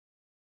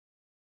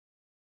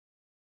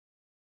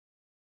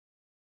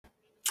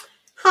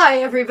Hi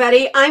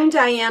everybody, I'm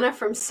Diana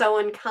from Sew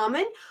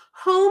Uncommon,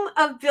 home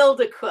of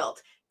Build a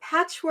Quilt,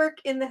 patchwork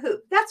in the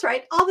hoop. That's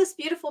right, all this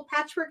beautiful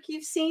patchwork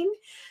you've seen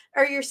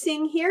or you're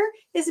seeing here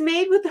is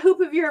made with the hoop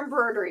of your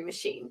embroidery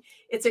machine.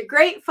 It's a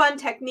great fun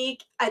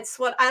technique. It's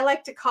what I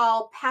like to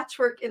call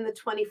patchwork in the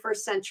 21st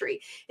century.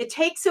 It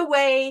takes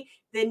away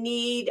the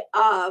need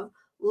of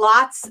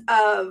lots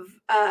of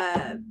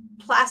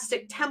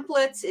plastic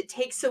templates. It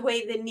takes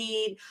away the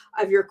need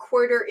of your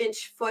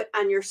 1/4-inch foot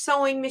on your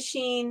sewing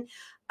machine.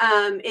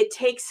 It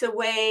takes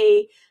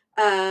away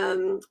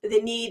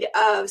the need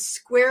of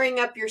squaring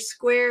up your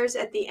squares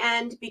at the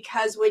end,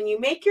 because when you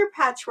make your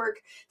patchwork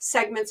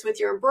segments with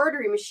your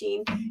embroidery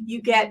machine,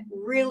 you get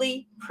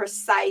really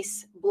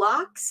precise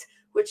blocks,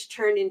 which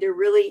turn into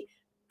really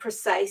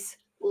precise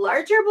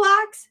larger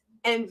blocks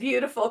and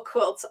beautiful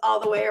quilts all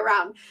the way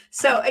around.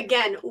 So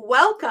again,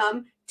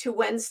 welcome to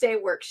Wednesday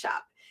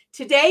Workshop.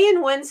 Today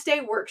in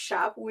Wednesday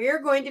Workshop, we're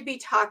going to be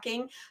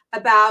talking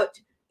about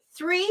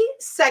 3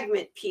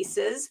 segment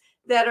pieces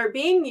that are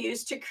being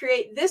used to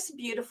create this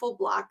beautiful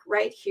block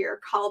right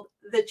here called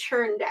the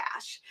Churn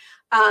Dash.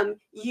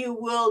 You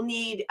will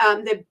need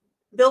the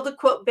Build a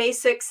Quilt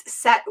Basics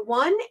Set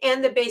 1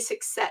 and the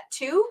Basics Set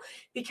 2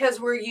 because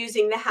we're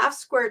using the half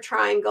square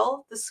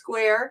triangle, the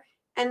square,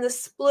 and the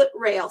split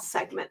rail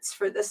segments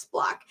for this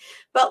block.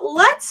 But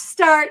let's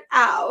start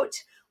out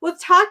with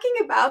talking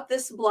about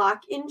this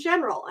block in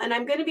general. And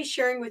I'm going to be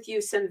sharing with you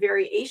some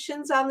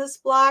variations on this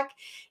block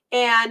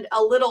and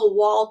a little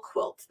wall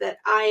quilt that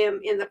I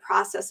am in the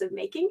process of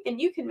making. And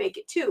you can make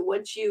it too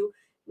once you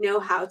know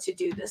how to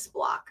do this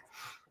block.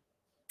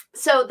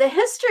 So the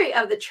history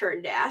of the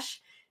Churn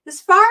Dash,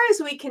 as far as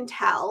we can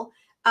tell,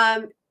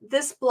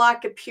 this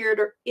block appeared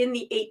in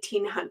the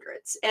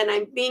 1800s. And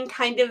I'm being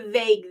kind of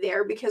vague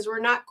there because we're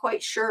not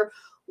quite sure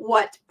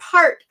what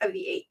part of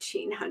the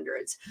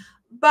 1800s.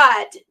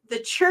 But the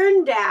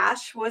Churn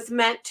Dash was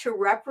meant to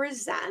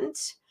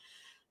represent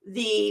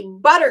the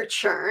butter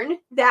churn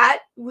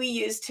that we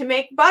use to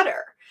make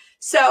butter.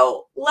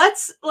 So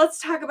let's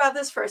talk about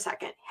this for a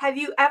second. Have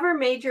you ever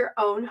made your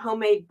own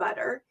homemade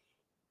butter?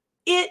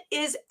 It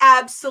is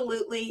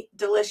absolutely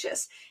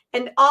delicious.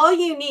 And all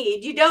you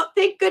need,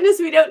 thank goodness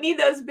we don't need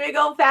those big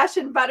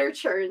old-fashioned butter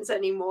churns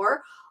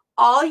anymore.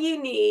 All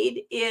you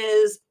need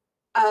is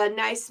a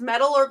nice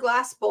metal or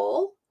glass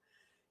bowl,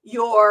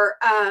 your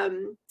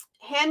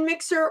hand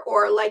mixer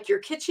or like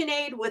your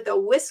KitchenAid with a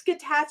whisk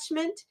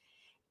attachment,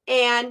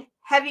 and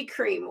heavy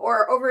cream,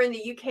 or over in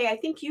the UK, I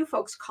think you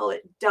folks call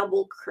it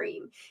double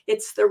cream.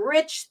 It's the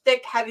rich,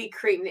 thick, heavy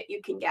cream that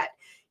you can get.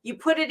 You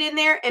put it in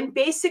there and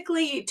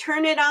basically you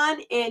turn it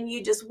on and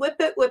you just whip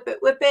it, whip it,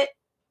 whip it.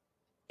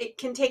 It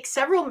can take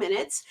several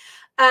minutes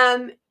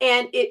and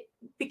it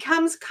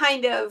becomes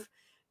kind of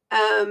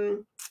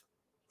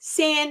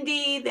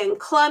sandy, then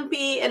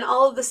clumpy, and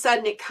all of a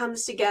sudden it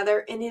comes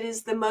together and it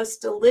is the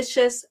most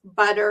delicious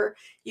butter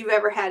you've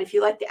ever had. If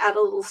you like to add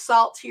a little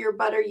salt to your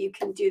butter, you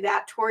can do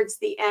that towards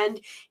the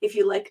end. If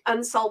you like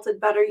unsalted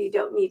butter, you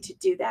don't need to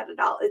do that at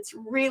all. It's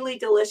really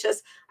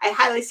delicious. I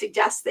highly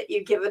suggest that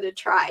you give it a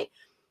try.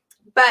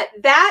 But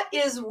that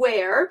is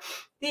where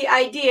the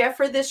idea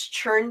for this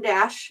Churn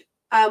Dash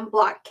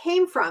block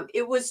came from.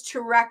 It was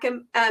to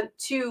represent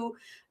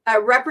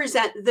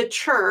the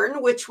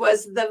churn, which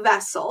was the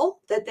vessel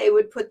that they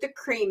would put the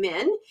cream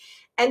in.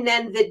 And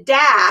then the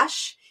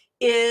dash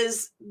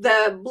is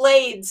the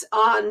blades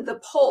on the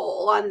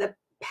pole, on the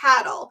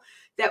paddle,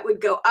 that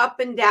would go up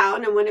and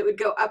down. And when it would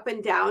go up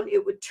and down,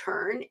 it would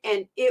turn.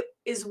 And it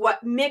is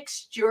what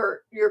mixed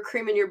your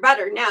cream and your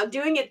butter. Now,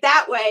 doing it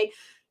that way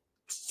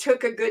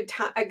took a good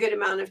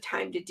amount of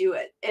time to do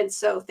it. And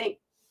so thank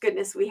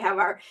goodness we have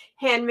our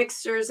hand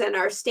mixers and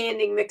our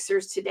standing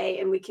mixers today,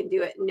 and we can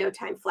do it in no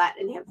time flat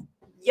and have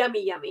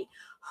yummy, yummy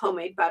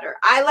homemade butter.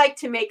 I like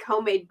to make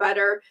homemade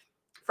butter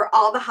for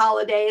all the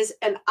holidays,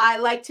 and I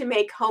like to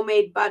make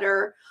homemade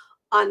butter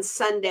on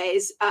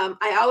Sundays.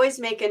 I always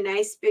make a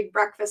nice big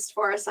breakfast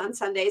for us on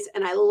Sundays,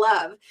 and I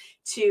love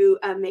to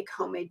make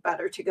homemade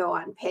butter to go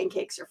on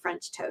pancakes or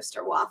French toast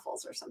or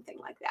waffles or something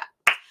like that.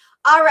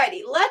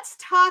 Alrighty, let's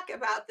talk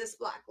about this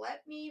block.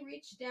 Let me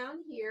reach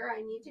down here.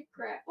 I need to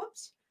grab,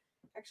 whoops,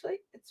 actually,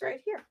 it's right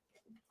here.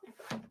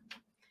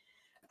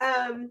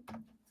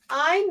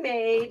 I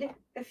made,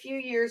 a few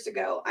years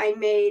ago, I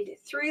made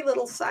 3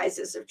 little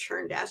sizes of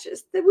Churn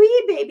Dashes. The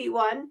wee baby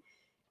one,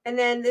 and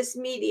then this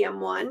medium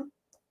one,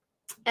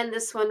 and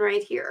this one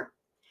right here.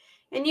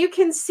 And you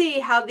can see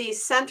how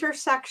these center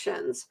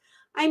sections,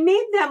 I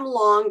made them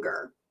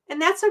longer.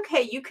 And that's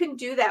okay, you can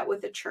do that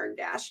with a Churn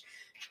Dash.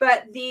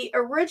 But the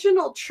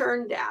original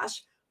Churn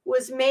Dash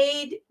was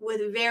made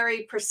with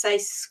very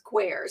precise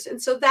squares. And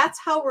so that's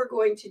how we're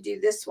going to do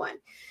this one.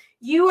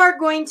 You are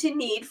going to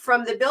need,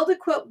 from the Build a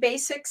Quilt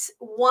Basics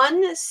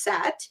 1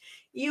 set,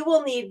 you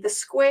will need the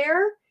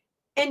square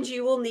and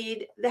you will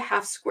need the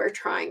half square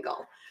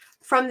triangle.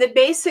 From the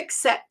Basics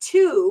Set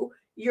 2,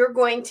 you're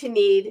going to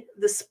need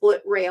the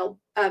split rail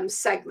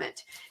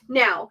segment.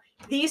 Now,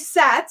 these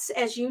sets,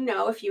 as you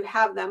know, if you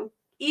have them,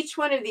 each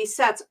one of these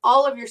sets,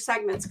 all of your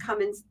segments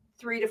come in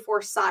 3 to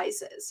 4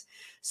 sizes.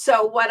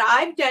 So what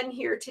I've done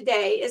here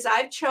today is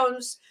I've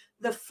chosen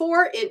the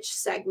 4-inch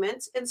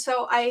segments, and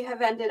so I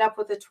have ended up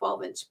with a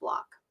 12-inch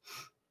block.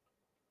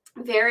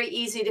 Very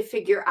easy to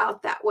figure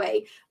out that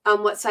way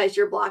what size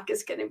your block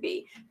is going to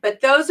be. But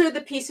those are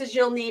the pieces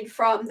you'll need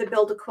from the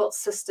Build-A-Quilt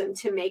system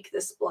to make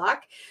this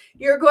block.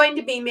 You're going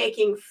to be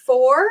making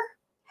 4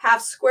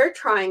 half square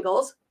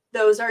triangles.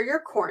 Those are your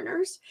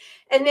corners.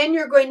 And then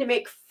you're going to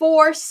make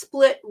 4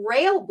 split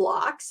rail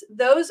blocks.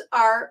 Those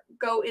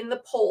go in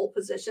the pole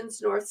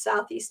positions, north,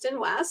 south, east, and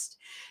west.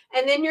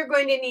 And then you're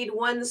going to need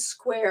 1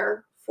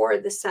 square for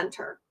the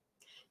center.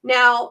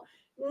 Now,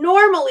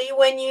 normally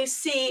when you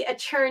see a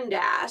churn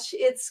dash,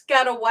 it's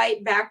got a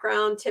white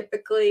background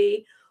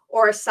typically,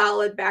 or a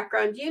solid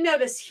background. You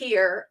notice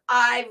here,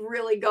 I've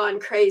really gone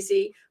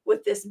crazy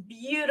with this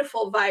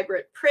beautiful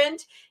vibrant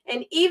print,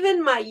 and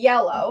even my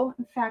yellow.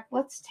 In fact,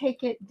 let's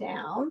take it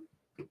down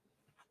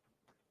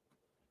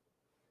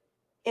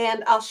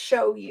and I'll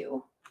show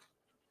you.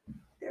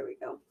 There we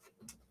go.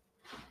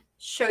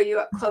 Show you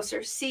up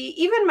closer. See,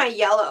 even my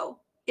yellow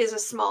is a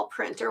small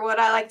print, or what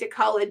I like to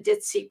call a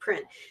ditzy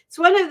print. It's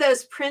one of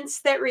those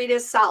prints that read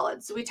as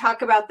solids. We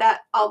talk about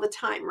that all the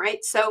time,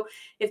 right? So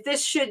if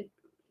this should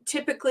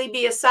typically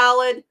be a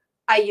solid,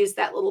 I use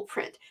that little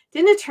print.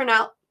 Didn't it turn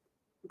out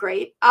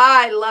great?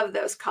 I love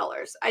those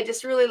colors. I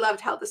just really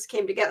loved how this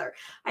came together.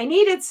 I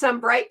needed some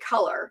bright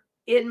color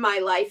in my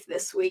life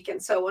this week,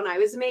 and so when I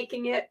was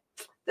making it,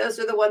 those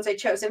are the ones I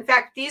chose. In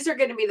fact, these are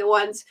going to be the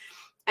ones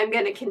I'm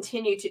going to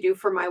continue to do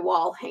for my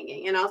wall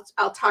hanging, and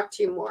I'll talk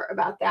to you more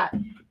about that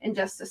in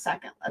just a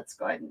second. Let's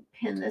go ahead and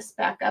pin this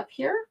back up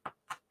here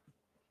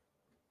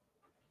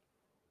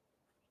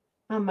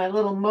on my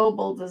little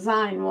mobile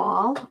design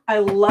wall. I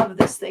love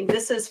this thing.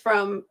 This is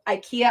from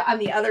IKEA. On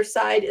the other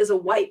side is a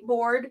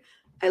whiteboard.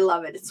 I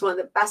love it. It's one of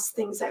the best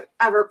things I've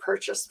ever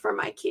purchased from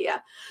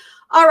IKEA.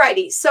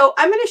 Alrighty, so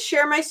I'm going to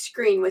share my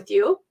screen with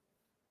you.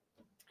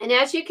 And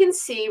as you can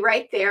see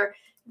right there,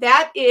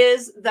 that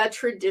is the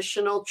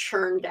traditional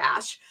churn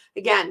dash.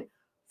 Again,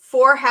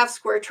 4 half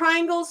square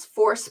triangles,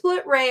 4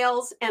 split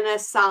rails, and a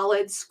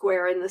solid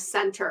square in the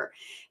center.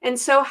 And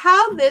so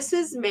how this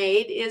is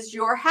made is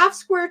your half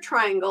square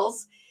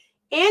triangles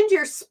and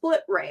your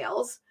split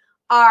rails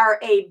are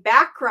a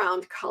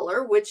background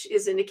color, which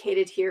is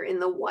indicated here in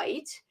the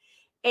white,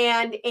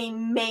 and a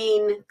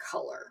main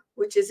color,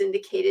 which is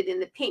indicated in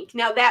the pink.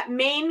 Now that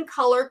main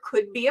color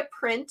could be a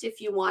print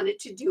if you wanted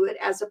to do it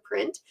as a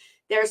print.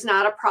 There's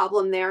not a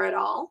problem there at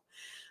all.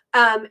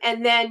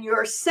 And then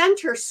your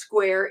center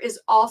square is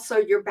also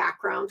your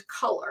background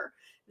color.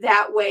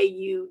 That way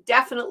you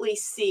definitely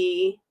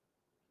see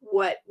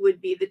what would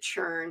be the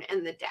churn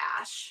and the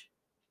dash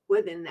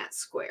within that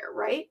square,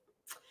 right?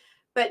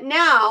 But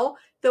now,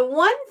 the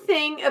one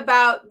thing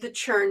about the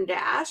churn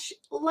dash,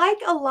 like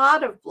a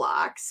lot of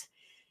blocks,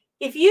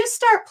 if you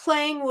start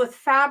playing with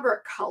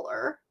fabric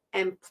color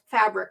and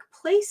fabric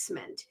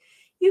placement,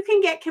 you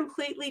can get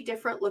completely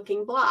different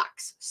looking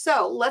blocks.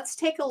 So let's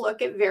take a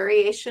look at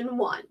variation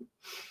 1.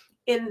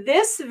 In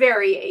this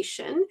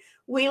variation,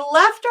 we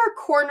left our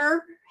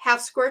corner half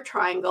square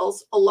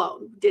triangles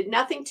alone, did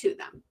nothing to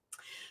them.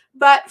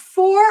 But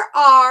for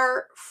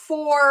our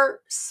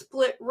 4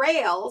 split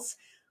rails,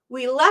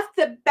 we left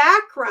the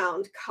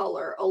background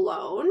color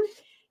alone,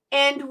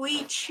 and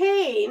we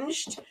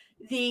changed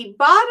the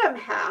bottom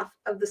half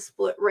of the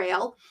split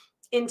rail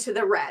into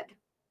the red.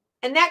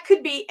 And that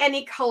could be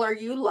any color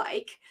you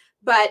like,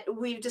 but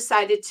we've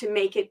decided to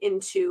make it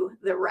into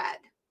the red.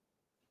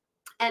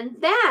 And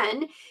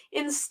then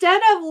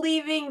instead of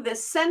leaving the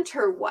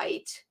center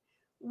white,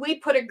 we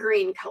put a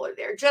green color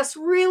there, just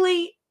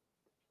really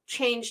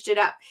changed it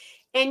up.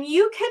 And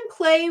you can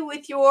play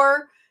with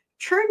your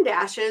churn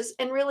dashes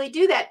and really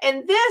do that.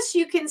 And this,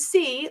 you can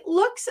see,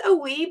 looks a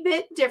wee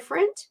bit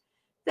different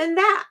than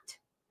that,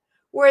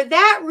 where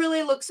that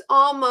really looks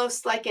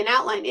almost like an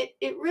outline.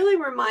 It really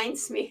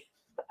reminds me,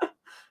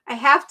 I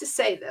have to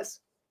say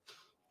this.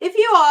 If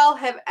you all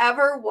have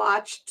ever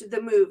watched the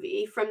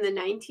movie from the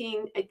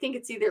I think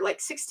it's either like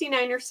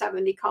 69 or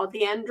 70, called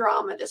The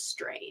Andromeda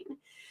Strain,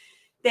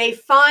 they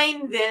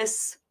find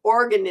this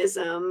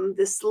organism,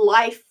 this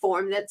life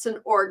form that's an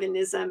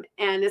organism,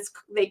 and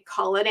they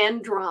call it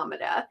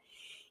Andromeda.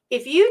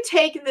 If you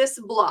take this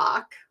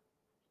block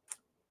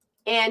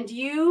and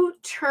you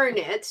turn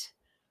it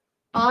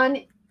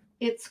on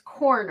its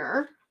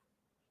corner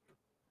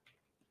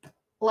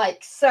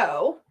like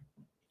so,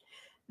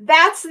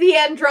 that's the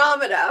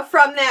Andromeda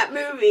from that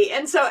movie.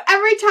 And so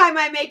every time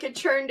I make a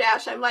churn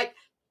dash, I'm like,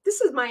 this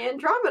is my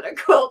Andromeda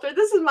quilt, or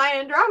this is my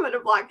Andromeda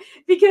block,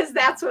 because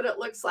that's what it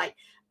looks like.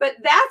 But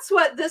that's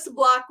what this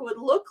block would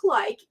look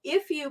like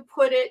if you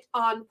put it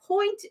on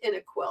point in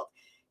a quilt.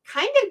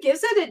 Kind of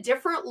gives it a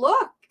different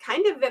look,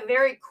 kind of a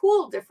very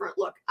cool different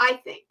look, I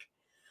think.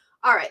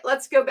 All right,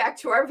 let's go back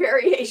to our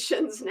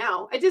variations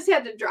now. I just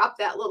had to drop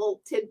that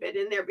little tidbit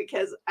in there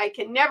because I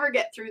can never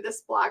get through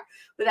this block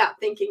without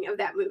thinking of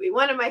that movie.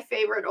 One of my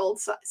favorite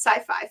old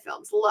sci-fi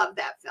films. Love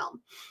that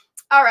film.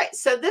 All right,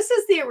 so this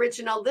is the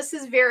original. This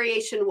is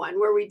variation 1,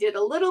 where we did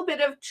a little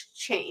bit of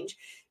change,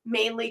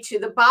 mainly to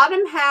the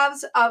bottom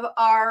halves of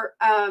our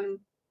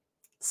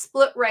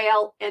split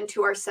rail and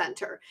to our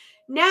center.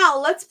 Now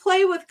let's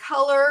play with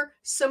color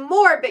some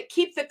more, but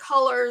keep the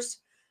colors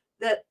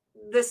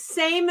the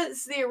same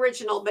as the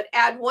original, but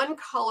add one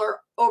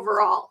color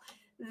overall.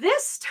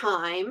 This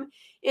time,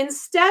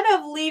 instead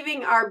of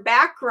leaving our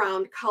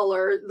background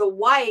color, the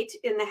white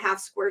in the half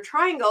square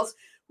triangles,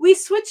 we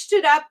switched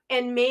it up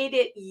and made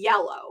it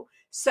yellow.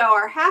 So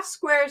our half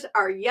squares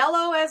are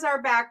yellow as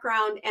our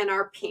background and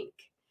our pink.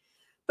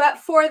 But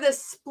for the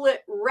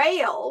split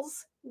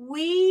rails,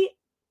 we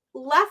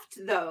left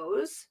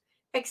those,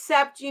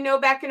 except, you know,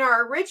 back in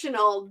our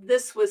original,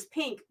 this was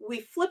pink. We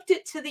flipped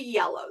it to the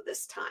yellow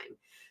this time.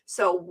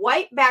 So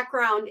white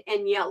background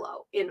and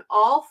yellow in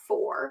all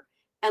 4,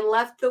 and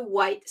left the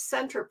white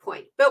center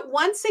point. But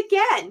once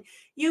again,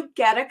 you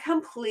get a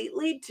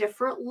completely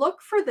different look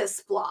for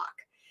this block.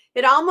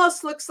 It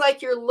almost looks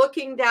like you're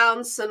looking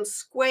down some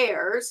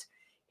squares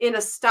in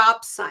a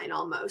stop sign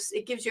almost.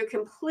 It gives you a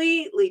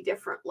completely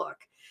different look.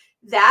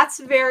 That's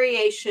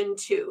variation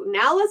 2.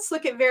 Now let's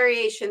look at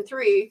variation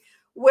 3,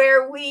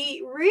 where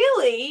we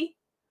really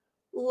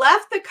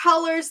left the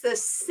colors the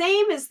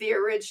same as the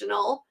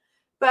original,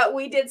 but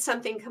we did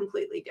something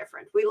completely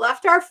different. We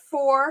left our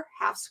 4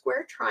 half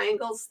square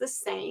triangles the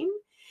same.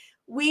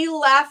 We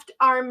left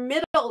our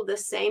middle the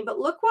same, but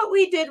look what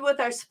we did with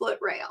our split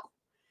rail.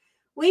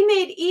 We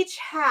made each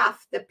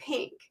half the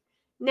pink.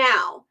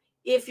 Now,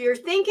 if you're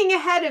thinking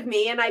ahead of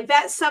me, and I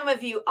bet some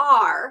of you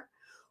are,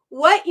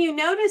 what you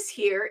notice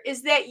here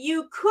is that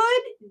you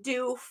could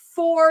do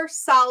 4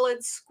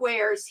 solid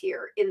squares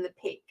here in the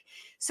pink.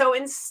 So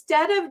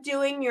instead of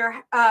doing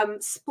your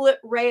split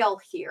rail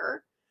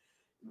here,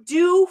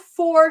 do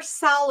 4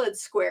 solid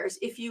squares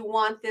if you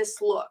want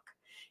this look.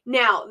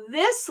 Now,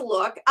 this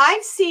look,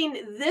 I've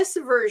seen this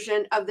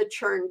version of the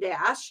Churn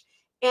Dash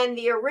and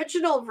the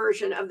original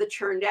version of the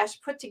Churn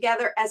Dash put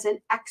together as an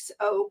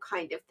XO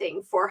kind of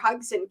thing for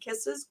hugs and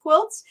kisses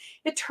quilts.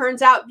 It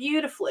turns out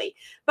beautifully,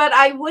 but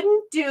I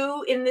wouldn't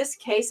do, in this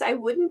case, I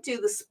wouldn't do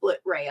the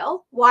split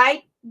rail.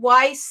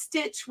 Why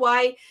stitch,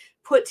 why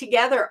put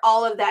together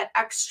all of that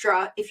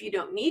extra if you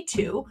don't need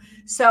to?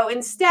 So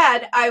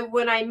instead,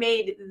 when I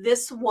made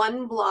this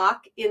one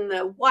block in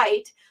the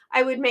white,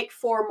 I would make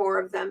 4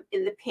 more of them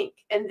in the pink,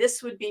 and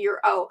this would be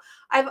your O.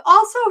 I've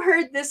also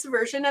heard this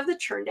version of the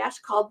Churn Dash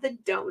called the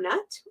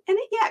donut, and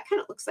it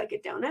kind of looks like a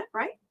donut,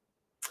 right?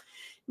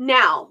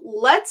 Now,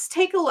 let's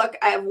take a look.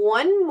 I have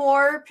one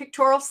more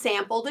pictorial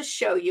sample to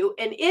show you,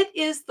 and it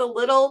is the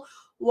little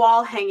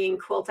wall hanging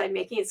quilt I'm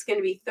making. It's going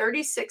to be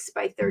 36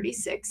 by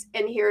 36,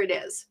 and here it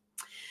is.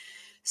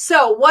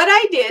 So what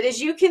I did,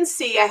 as you can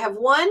see, I have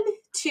 1,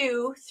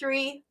 2,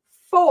 3,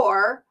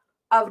 4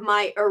 of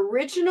my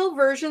original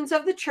versions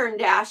of the Churn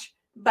Dash,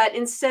 but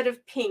instead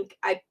of pink,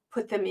 I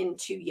put them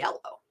into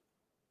yellow.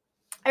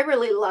 I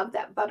really love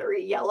that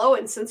buttery yellow,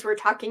 and since we're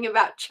talking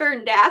about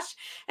Churn Dash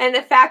and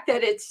the fact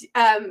that it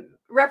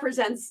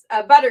represents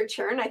a butter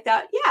churn, I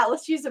thought, yeah,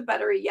 let's use a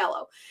buttery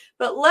yellow.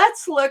 But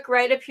let's look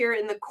right up here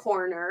in the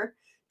corner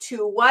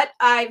to what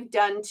I've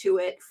done to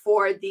it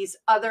for these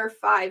other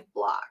 5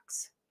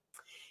 blocks.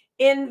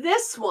 In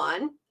this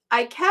one,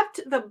 I kept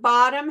the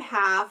bottom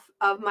half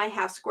of my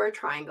half square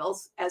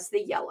triangles as the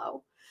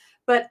yellow,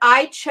 but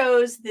I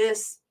chose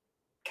this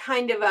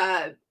kind of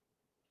a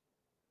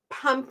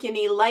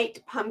pumpkiny,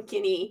 light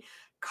pumpkiny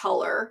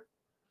color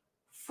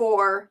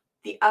for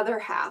the other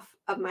half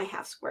of my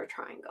half square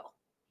triangle.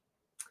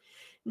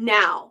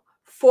 Now,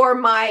 for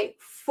my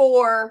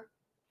 4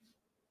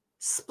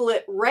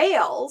 split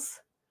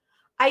rails,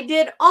 I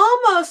did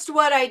almost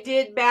what I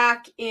did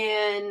back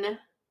in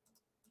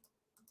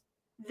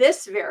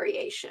this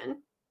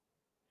variation,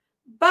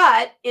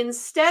 but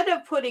instead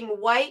of putting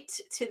white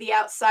to the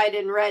outside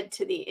and red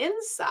to the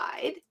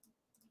inside,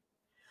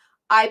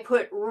 I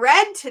put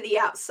red to the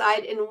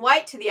outside and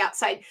white to the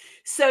outside.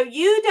 So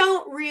you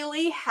don't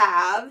really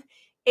have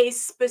a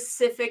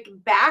specific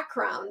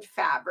background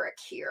fabric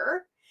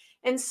here.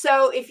 And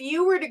so if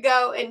you were to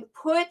go and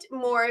put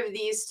more of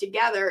these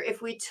together,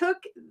 if we took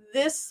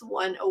this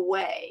one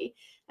away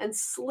and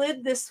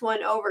slid this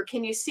one over,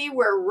 can you see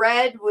where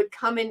red would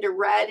come into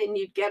red and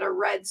you'd get a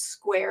red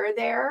square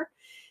there?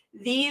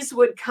 These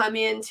would come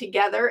in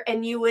together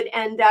and you would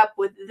end up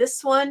with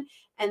this one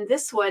and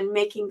this one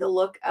making the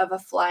look of a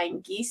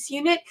flying geese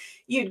unit.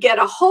 You'd get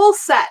a whole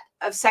set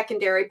of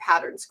secondary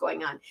patterns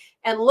going on.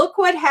 And look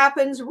what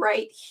happens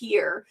right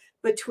here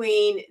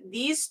between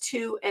these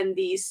 2 and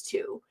these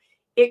 2.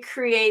 It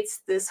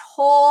creates this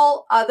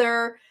whole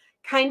other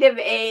kind of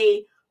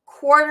a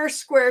quarter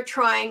square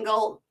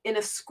triangle in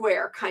a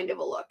square kind of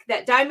a look.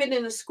 That diamond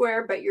in a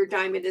square, but your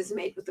diamond is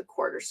made with a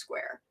quarter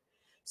square.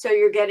 So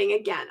you're getting,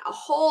 again, a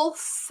whole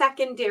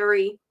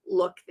secondary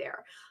look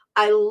there.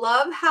 I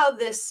love how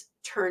this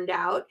turned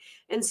out.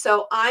 And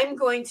so I'm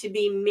going to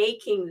be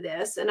making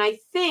this, and I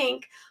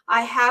think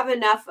I have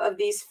enough of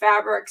these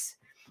fabrics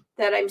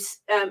that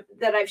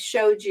I've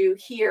showed you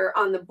here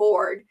on the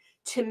board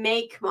to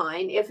make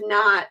mine. If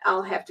not,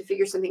 I'll have to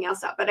figure something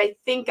else out, but I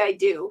think I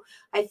do.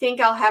 I think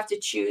I'll have to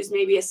choose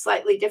maybe a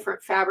slightly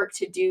different fabric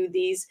to do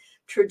these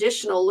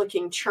traditional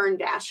looking churn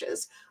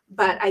dashes,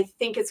 but I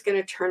think it's going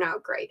to turn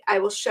out great. I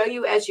will show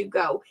you as you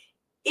go.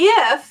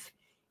 If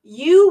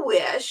you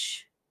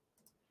wish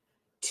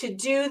to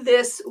do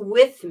this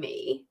with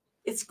me,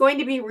 it's going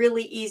to be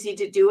really easy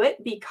to do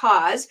it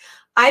because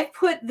I've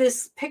put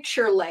this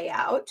picture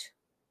layout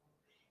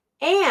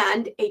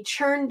and a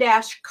Churn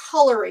Dash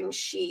coloring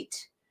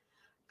sheet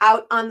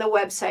out on the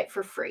website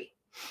for free.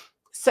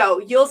 So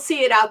you'll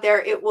see it out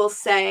there. It will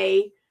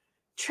say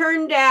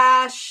Churn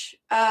Dash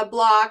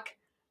Block,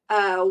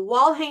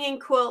 wall hanging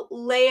quilt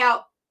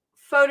layout,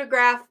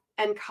 photograph,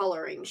 and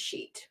coloring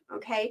sheet.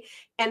 Okay.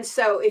 And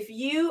so if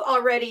you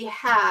already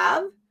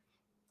have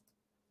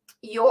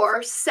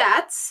your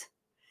sets,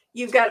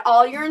 you've got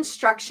all your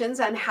instructions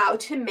on how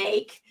to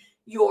make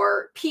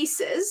your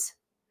pieces,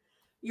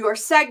 your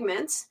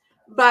segments,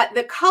 but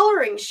the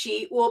coloring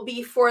sheet will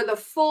be for the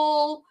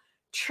full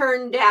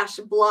Churn Dash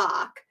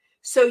block.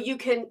 So you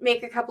can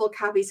make a couple of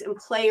copies and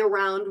play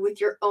around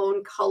with your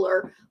own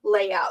color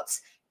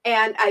layouts.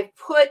 And I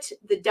put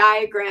the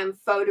diagram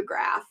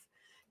photograph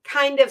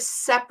kind of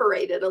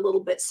separated a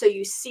little bit so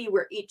you see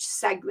where each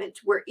segment,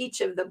 where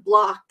each of the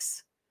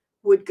blocks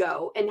would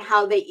go and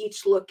how they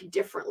each look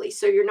differently.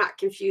 So you're not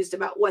confused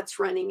about what's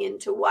running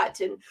into what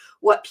and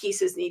what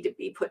pieces need to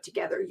be put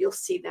together. You'll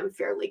see them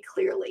fairly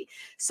clearly.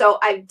 So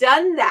I've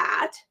done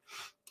that.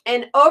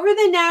 And over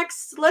the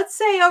next, let's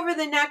say over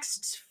the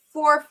next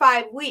 4 or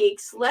 5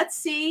 weeks, let's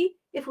see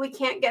if we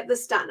can't get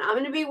this done. I'm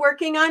going to be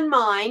working on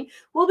mine.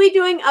 We'll be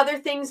doing other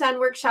things on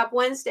Workshop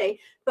Wednesday,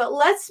 but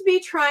let's be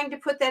trying to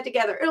put that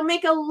together. It'll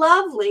make a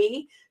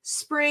lovely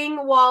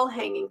spring wall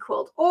hanging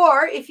quilt.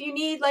 Or if you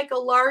need like a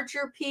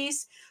larger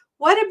piece,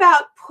 what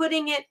about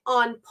putting it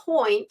on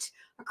point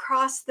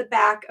across the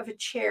back of a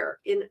chair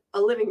in a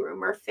living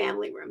room or a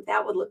family room?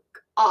 That would look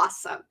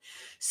awesome.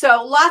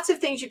 So lots of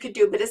things you could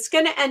do, but it's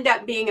going to end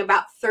up being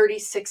about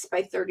 36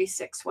 by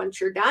 36 once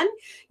you're done.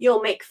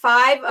 You'll make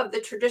 5 of the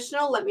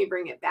traditional. Let me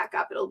bring it back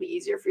up. It'll be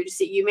easier for you to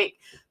see. You make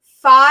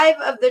 5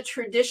 of the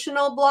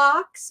traditional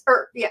blocks,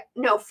 or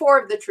 4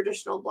 of the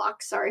traditional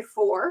blocks, sorry,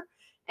 4.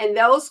 And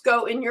those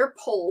go in your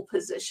pole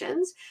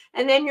positions.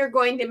 And then you're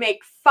going to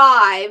make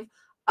 5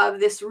 of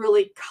this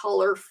really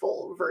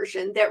colorful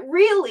version that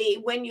really,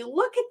 when you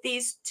look at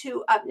these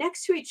two up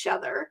next to each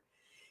other,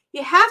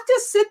 you have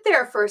to sit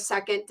there for a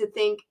second to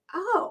think,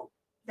 oh,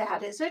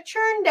 that is a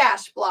Churn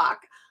Dash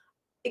block,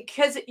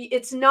 because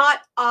it's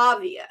not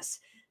obvious.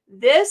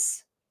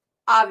 This,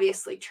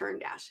 obviously Churn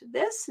Dash.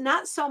 This,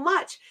 not so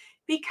much,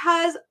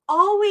 because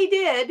all we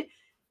did,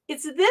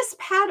 it's this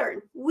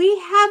pattern. We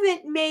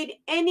haven't made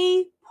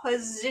any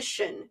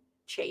position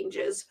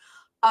changes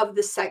of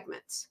the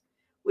segments.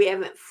 We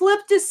haven't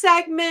flipped a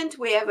segment.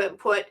 We haven't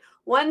put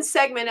one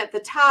segment at the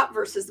top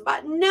versus the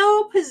bottom.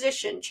 No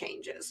position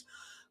changes.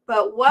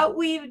 But what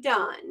we've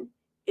done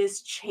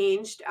is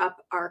changed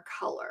up our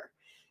color.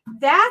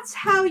 That's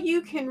how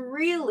you can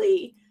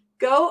really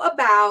go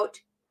about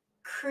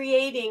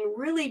creating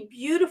really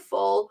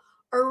beautiful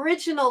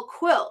original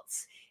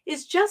quilts,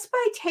 is just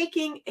by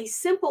taking a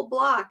simple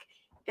block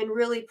and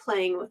really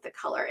playing with the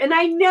color. And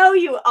I know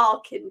you all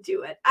can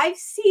do it. I've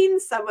seen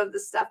some of the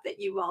stuff that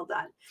you've all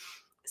done.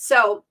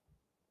 So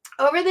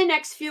over the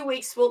next few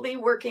weeks, we'll be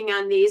working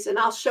on these, and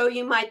I'll show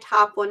you my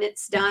top when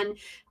it's done.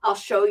 I'll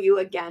show you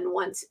again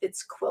once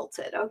it's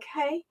quilted,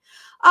 okay?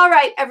 All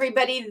right,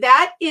 everybody,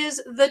 that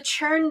is the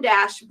Churn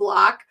Dash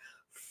block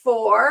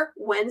for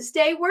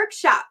Wednesday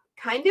workshop.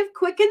 Kind of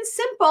quick and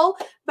simple,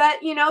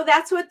 but you know,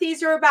 that's what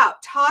these are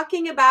about,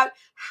 talking about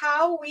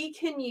how we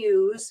can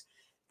use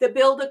the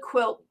Build a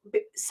Quilt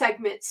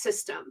segment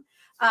system.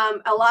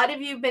 A lot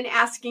of you have been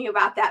asking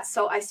about that,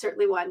 so I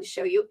certainly wanted to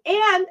show you.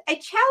 And I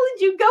challenge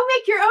you, go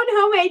make your own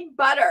homemade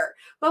butter.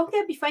 Won't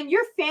that be fun?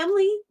 Your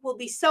family will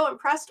be so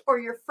impressed, or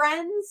your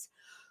friends,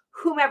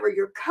 whomever,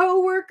 your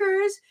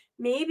coworkers.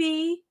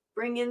 Maybe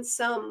bring in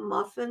some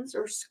muffins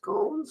or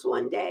scones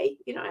one day.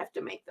 You don't have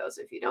to make those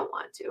if you don't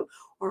want to,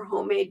 or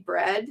homemade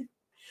bread.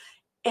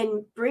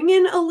 And bring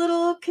in a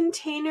little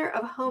container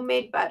of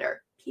homemade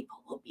butter. People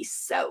will be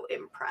so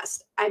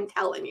impressed. I'm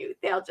telling you,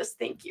 they'll just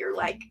think you're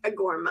like a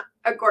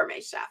gourmet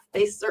chef.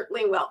 They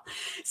certainly will.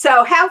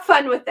 So have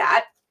fun with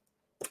that.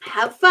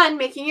 Have fun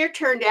making your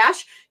Churn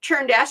Dash.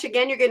 Churn Dash,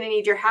 again, you're going to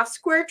need your half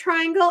square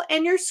triangle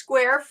and your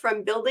square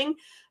from Building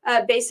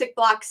Basic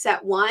Block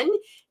Set 1.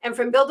 And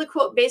from Build a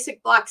Quilt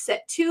Basic Block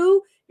Set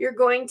 2, you're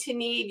going to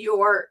need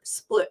your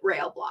split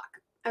rail block.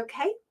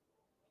 Okay?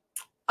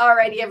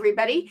 Alrighty,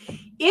 everybody.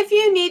 If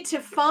you need to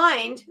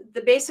find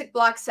the basic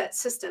block set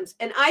systems,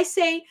 and I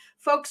say,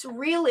 folks,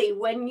 really,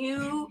 when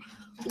you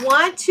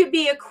want to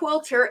be a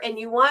quilter and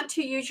you want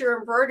to use your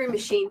embroidery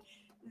machine,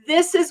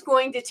 this is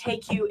going to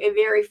take you a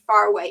very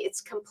far way.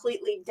 It's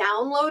completely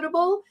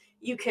downloadable.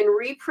 You can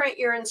reprint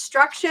your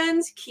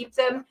instructions, keep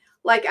them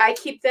like I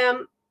keep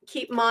them,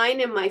 keep mine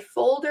in my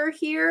folder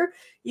here.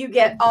 You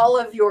get all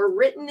of your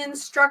written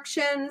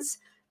instructions.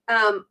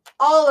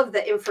 all of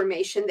the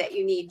information that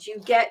you need. You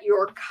get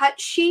your cut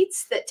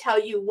sheets that tell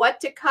you what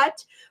to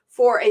cut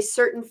for a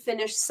certain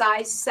finished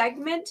size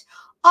segment.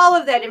 All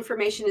of that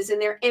information is in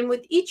there. And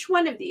with each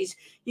one of these,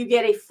 you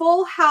get a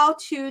full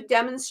how-to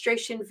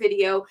demonstration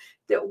video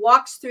that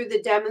walks through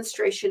the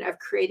demonstration of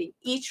creating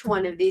each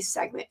one of these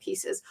segment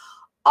pieces.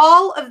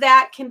 All of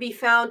that can be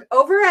found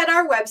over at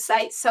our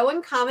website,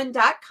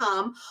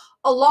 sewincommon.com,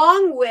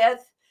 along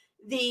with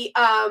the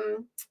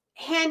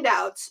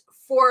handouts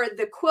for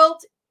the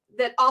quilt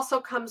that also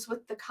comes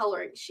with the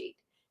coloring sheet.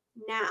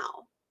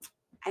 Now,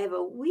 I have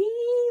a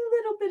wee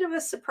little bit of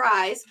a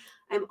surprise.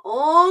 I'm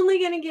only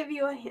going to give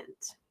you a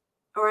hint,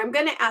 or I'm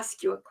going to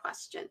ask you a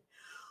question.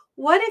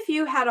 What if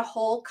you had a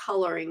whole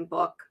coloring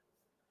book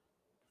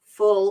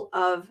full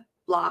of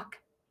block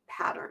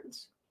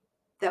patterns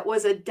that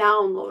was a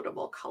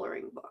downloadable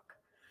coloring book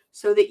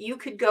so that you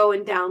could go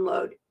and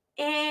download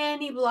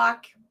any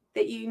block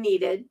that you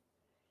needed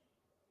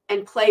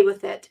and play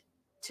with it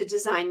to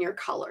design your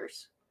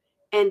colors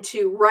and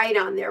to write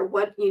on there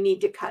what you need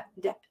to cut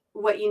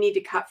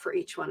for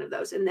each one of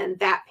those. And then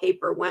that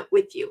paper went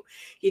with you.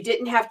 You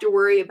didn't have to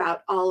worry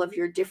about all of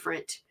your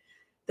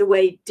the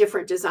way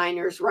different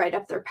designers write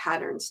up their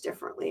patterns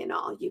differently and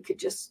all. You could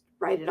just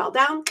write it all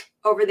down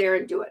over there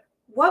and do it.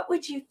 What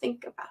would you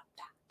think about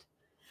that?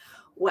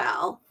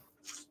 Well,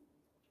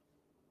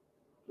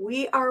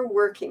 we are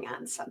working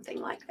on something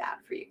like that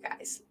for you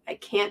guys. I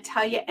can't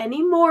tell you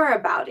any more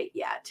about it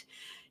yet,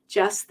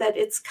 just that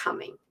it's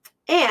coming.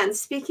 And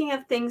speaking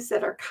of things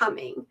that are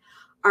coming,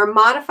 our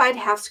modified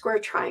half square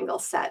triangle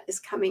set is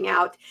coming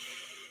out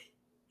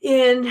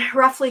in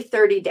roughly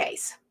 30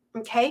 days.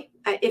 Okay.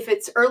 If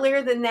it's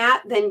earlier than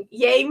that, then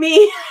yay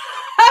me.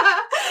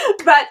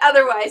 But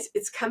otherwise,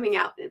 it's coming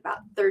out in about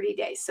 30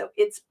 days. So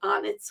it's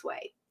on its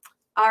way.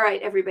 All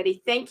right,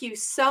 everybody. Thank you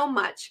so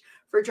much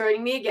for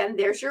joining me again.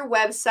 There's your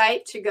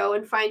website to go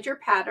and find your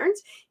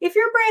patterns. If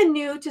you're brand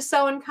new to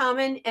Sew in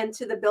Common and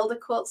to the Build a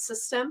Quilt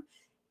system,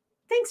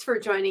 thanks for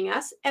joining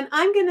us. And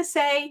I'm going to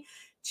say,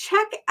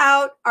 check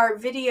out our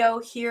video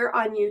here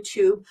on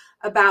YouTube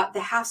about the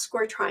half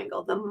square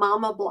triangle, the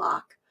mama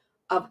block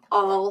of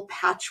all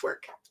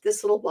patchwork,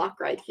 this little block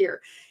right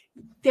here.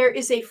 There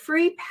is a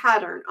free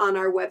pattern on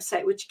our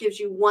website, which gives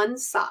you one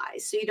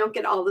size. So you don't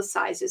get all the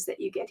sizes that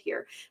you get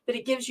here, but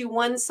it gives you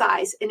one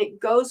size and it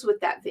goes with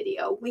that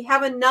video. We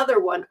have another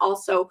one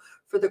also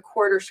for the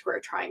quarter square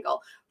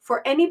triangle.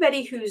 For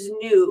anybody who's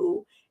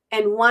new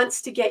and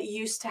wants to get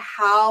used to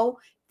how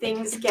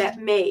things get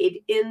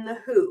made in the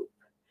hoop,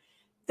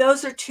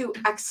 those are two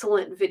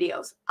excellent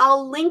videos.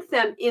 I'll link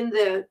them in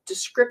the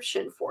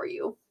description for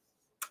you.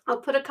 I'll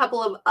put a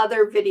couple of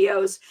other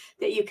videos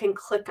that you can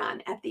click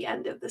on at the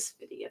end of this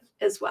video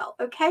as well.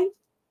 Okay.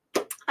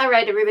 All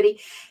right,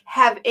 everybody.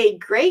 Have a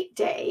great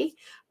day.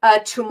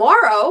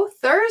 Tomorrow,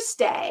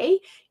 Thursday,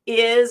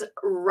 is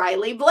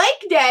Riley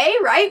Blake Day,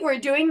 right? We're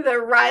doing the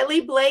Riley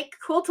Blake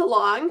quilt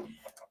along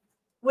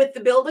with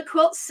the Build a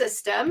Quilt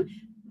system.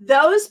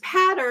 Those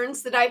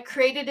patterns that I've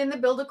created in the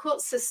Build a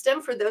Quilt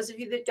system, for those of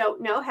you that don't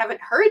know,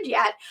 haven't heard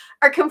yet,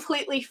 are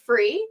completely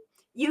free.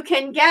 You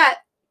can get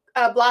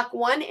block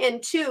 1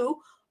 and 2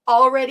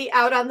 already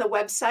out on the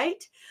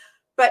website.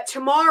 But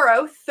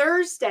tomorrow,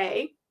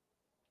 Thursday,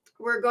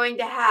 we're going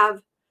to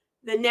have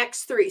the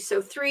next 3.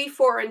 So 3,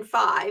 4, and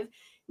 5.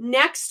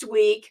 Next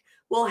week,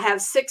 we'll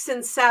have 6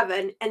 and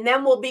 7, and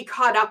then we'll be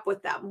caught up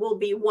with them. We'll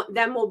be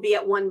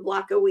at 1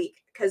 block a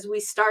week because we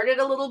started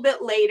a little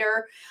bit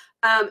later.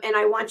 And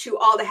I want you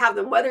all to have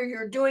them, whether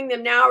you're doing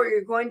them now or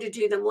you're going to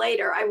do them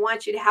later. I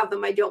want you to have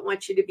them. I don't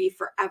want you to be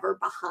forever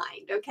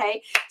behind.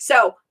 Okay.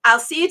 So I'll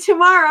see you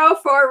tomorrow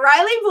for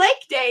Riley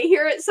Blake Day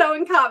here at Sew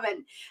in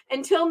Common.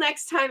 Until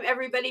next time,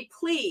 everybody,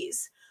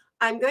 please,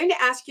 I'm going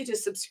to ask you to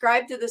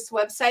subscribe to this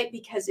website,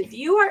 because if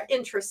you are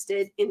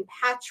interested in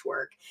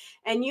patchwork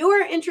and you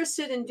are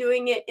interested in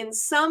doing it in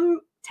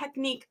some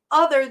technique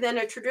other than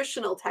a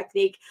traditional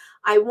technique,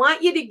 I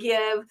want you to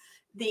give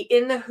the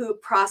in the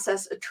hoop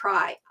process a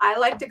try. I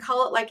like to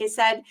call it, like I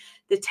said,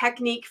 the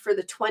technique for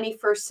the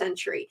 21st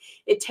century.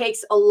 It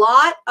takes a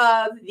lot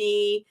of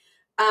the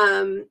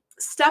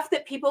stuff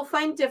that people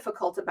find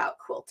difficult about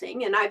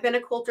quilting. And I've been a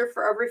quilter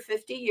for over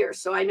 50 years,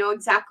 so I know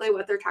exactly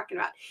what they're talking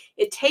about.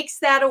 It takes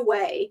that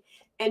away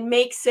and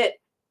makes it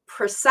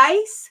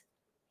precise,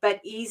 but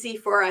easy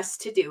for us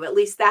to do. At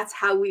least that's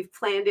how we've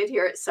planned it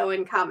here at Sew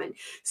in Common.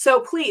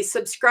 So please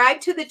subscribe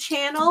to the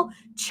channel.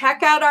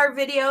 Check out our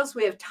videos.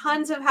 We have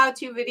tons of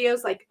how-to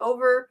videos, like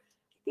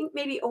I think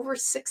maybe over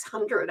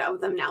 600 of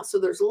them now. So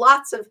there's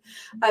lots of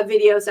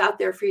videos out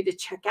there for you to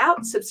check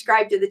out.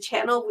 Subscribe to the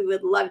channel. We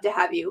would love to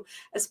have you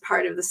as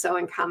part of the Sew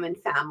in Common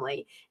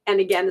family. And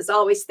again, as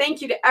always,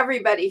 thank you to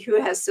everybody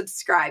who has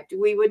subscribed.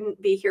 We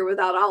wouldn't be here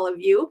without all of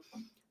you.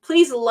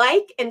 Please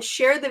like and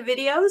share the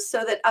videos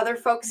so that other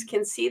folks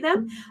can see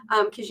them,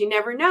 because you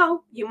never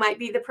know, you might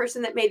be the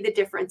person that made the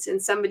difference in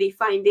somebody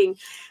finding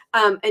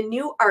a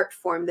new art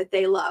form that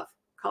they love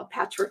called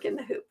Patchwork in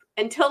the Hoop.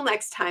 Until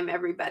next time,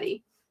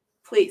 everybody,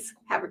 please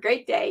have a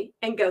great day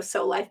and go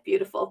sew life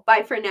beautiful.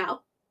 Bye for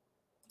now.